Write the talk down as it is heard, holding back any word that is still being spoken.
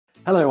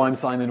Hello, I'm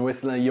Simon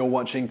Whistler, you're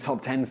watching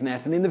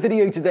TopTenzNet, and in the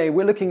video today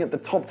we're looking at the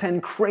top 10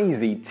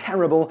 crazy,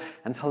 terrible,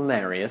 and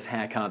hilarious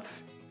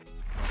haircuts.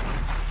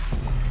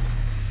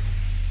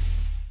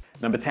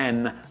 Number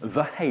 10.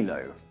 The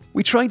Halo.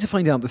 We tried to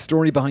find out the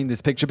story behind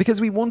this picture because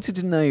we wanted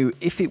to know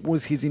if it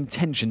was his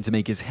intention to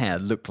make his hair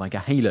look like a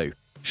halo.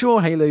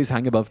 Sure, halos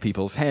hang above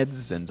people's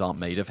heads and aren't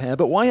made of hair,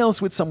 but why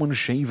else would someone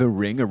shave a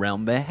ring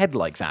around their head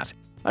like that?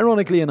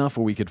 Ironically enough,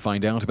 all we could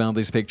find out about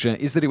this picture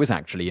is that it was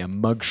actually a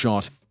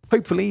mugshot.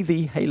 Hopefully,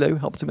 the halo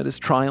helped him at his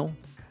trial.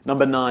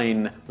 Number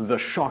 9. The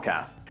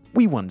Shocker.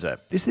 We wonder,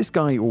 is this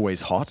guy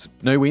always hot?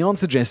 No, we aren't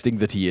suggesting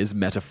that he is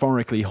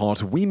metaphorically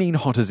hot. We mean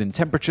hot as in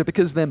temperature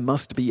because there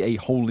must be a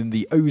hole in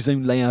the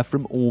ozone layer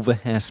from all the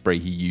hairspray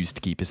he used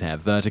to keep his hair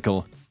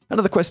vertical.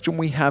 Another question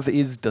we have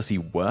is, does he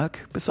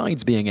work?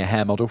 Besides being a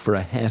hair model for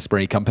a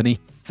hairspray company,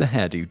 the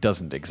hairdo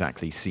doesn't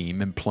exactly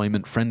seem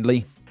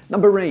employment-friendly.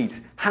 Number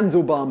 8.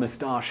 Handlebar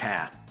moustache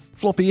hair.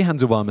 Floppy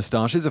handlebar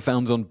moustaches are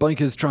found on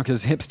bikers,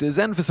 truckers, hipsters,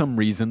 and for some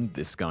reason,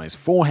 this guy's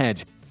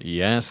forehead.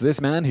 Yes,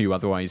 this man, who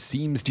otherwise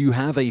seems to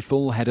have a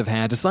full head of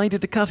hair, decided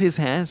to cut his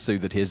hair so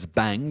that his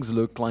bangs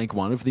look like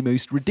one of the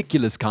most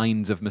ridiculous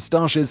kinds of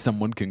moustaches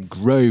someone can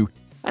grow.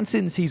 And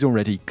since he's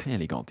already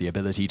clearly got the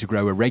ability to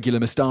grow a regular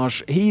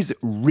moustache, he's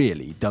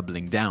really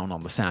doubling down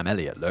on the Sam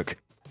Elliott look.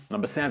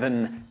 Number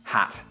 7.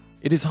 Hat.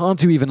 It is hard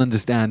to even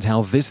understand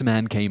how this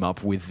man came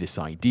up with this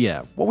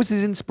idea. What was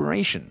his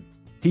inspiration?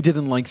 He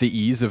didn't like the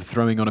ease of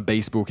throwing on a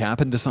baseball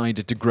cap and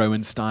decided to grow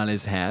and style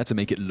his hair to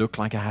make it look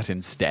like a hat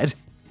instead.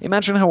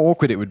 Imagine how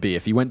awkward it would be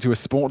if he went to a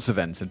sports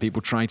event and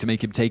people tried to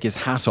make him take his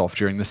hat off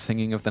during the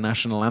singing of the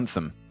national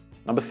anthem.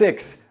 Number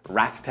 6.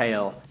 Rat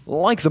tail.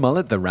 Like the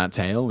mullet, the rat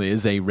tail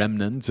is a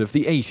remnant of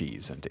the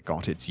 80s, and it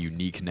got its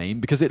unique name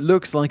because it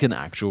looks like an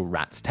actual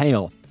rat's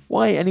tail.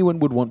 Why anyone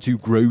would want to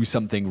grow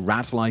something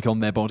rat-like on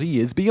their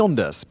body is beyond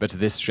us, but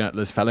this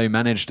shirtless fellow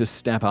managed to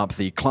step up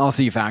the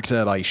classy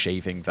factor by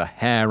shaving the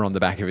hair on the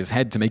back of his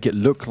head to make it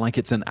look like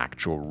it's an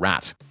actual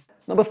rat.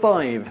 Number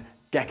 5.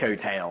 Gecko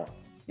tail.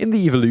 In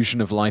the evolution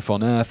of life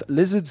on Earth,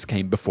 lizards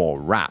came before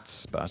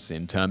rats, but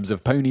in terms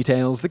of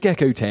ponytails, the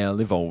gecko tail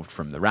evolved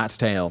from the rat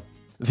tail.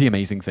 The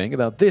amazing thing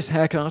about this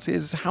haircut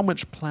is how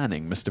much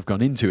planning must have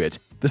gone into it.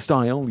 The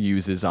style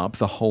uses up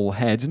the whole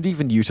head and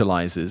even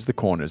utilizes the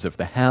corners of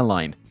the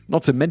hairline.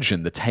 Not to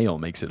mention the tail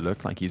makes it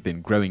look like he's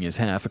been growing his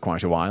hair for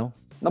quite a while.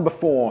 Number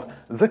 4.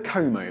 The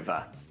comb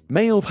over.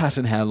 Male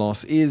pattern hair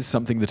loss is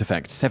something that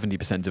affects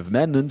 70% of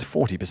men and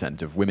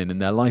 40% of women in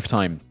their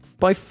lifetime.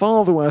 By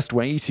far the worst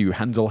way to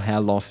handle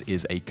hair loss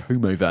is a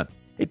comb over.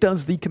 It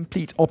does the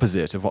complete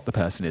opposite of what the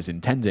person is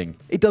intending.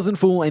 It doesn't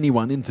fool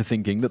anyone into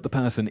thinking that the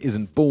person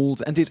isn't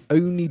bald, and it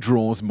only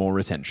draws more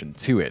attention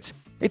to it.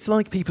 It's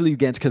like people who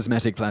get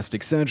cosmetic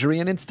plastic surgery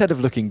and instead of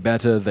looking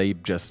better, they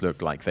just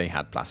look like they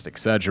had plastic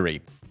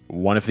surgery.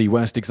 One of the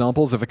worst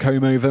examples of a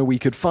comb over we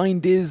could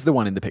find is the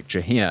one in the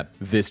picture here.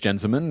 This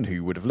gentleman,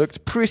 who would have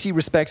looked pretty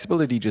respectable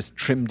had he just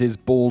trimmed his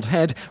bald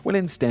head, will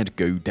instead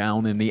go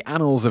down in the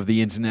annals of the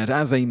internet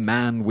as a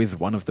man with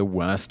one of the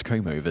worst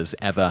comb overs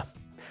ever.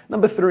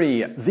 Number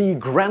 3. The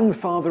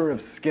grandfather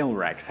of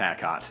Skillrex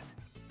haircut.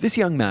 This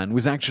young man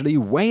was actually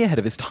way ahead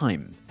of his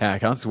time.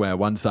 Haircuts where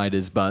one side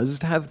is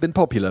buzzed have been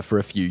popular for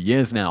a few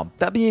years now.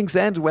 That being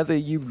said, whether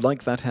you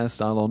like that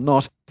hairstyle or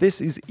not,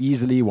 this is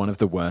easily one of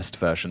the worst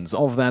versions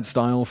of that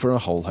style for a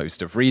whole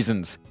host of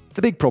reasons.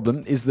 The big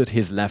problem is that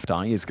his left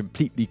eye is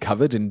completely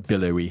covered in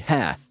billowy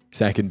hair.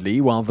 Secondly,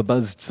 while the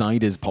buzzed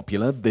side is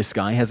popular, this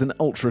guy has an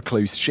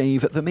ultra-close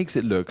shave that makes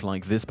it look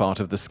like this part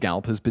of the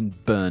scalp has been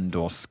burned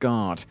or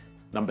scarred.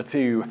 Number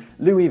 2.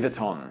 Louis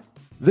Vuitton.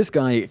 This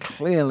guy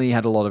clearly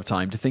had a lot of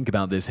time to think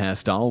about this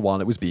hairstyle while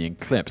it was being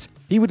clipped.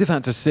 He would have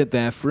had to sit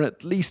there for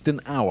at least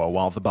an hour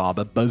while the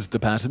barber buzzed the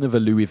pattern of a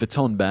Louis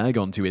Vuitton bag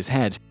onto his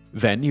head.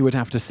 Then he would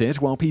have to sit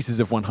while pieces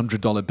of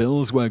 $100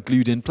 bills were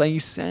glued in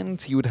place,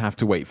 and he would have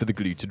to wait for the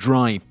glue to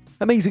dry.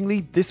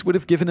 Amazingly, this would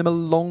have given him a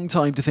long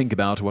time to think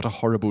about what a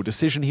horrible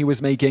decision he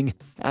was making,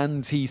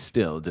 and he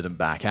still didn't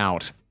back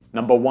out.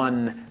 Number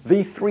 1.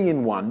 The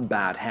 3-in-1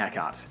 bad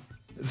haircut.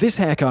 This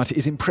haircut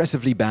is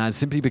impressively bad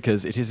simply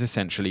because it is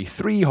essentially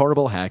 3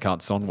 horrible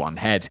haircuts on one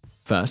head.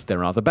 First,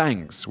 there are the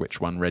bangs,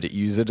 which one Reddit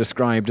user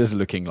described as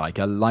looking like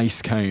a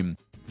lice comb.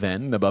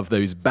 Then, above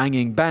those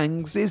banging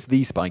bangs is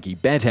the spiky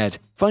bedhead.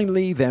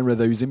 Finally, there are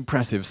those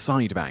impressive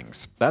side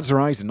bangs. That's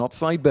right, not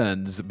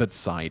sideburns, but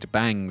side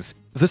bangs.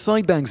 The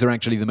side bangs are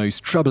actually the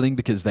most troubling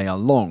because they are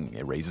long.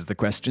 It raises the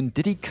question,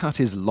 did he cut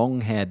his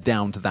long hair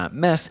down to that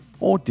mess,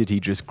 or did he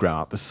just grow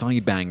out the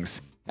side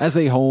bangs? As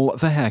a whole,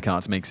 the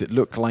haircut makes it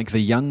look like the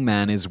young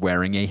man is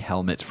wearing a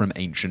helmet from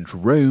ancient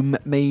Rome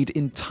made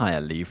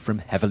entirely from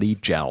heavily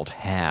gelled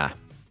hair.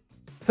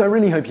 So I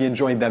really hope you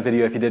enjoyed that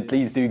video. If you did,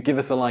 please do give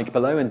us a like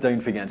below and don't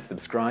forget to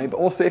subscribe.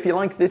 Also, if you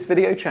liked this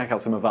video, check out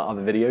some of our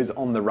other videos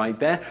on the right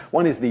there.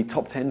 One is the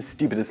top 10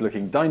 stupidest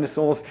looking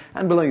dinosaurs,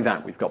 and below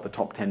that we've got the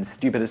top 10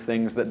 stupidest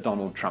things that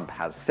Donald Trump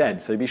has said.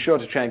 So be sure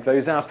to check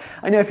those out.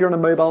 I know if you're on a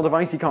mobile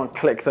device, you can't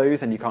click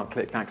those and you can't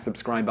click that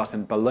subscribe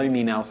button below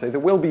me now, so there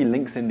will be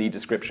links in the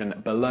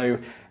description below,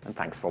 and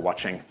thanks for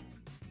watching.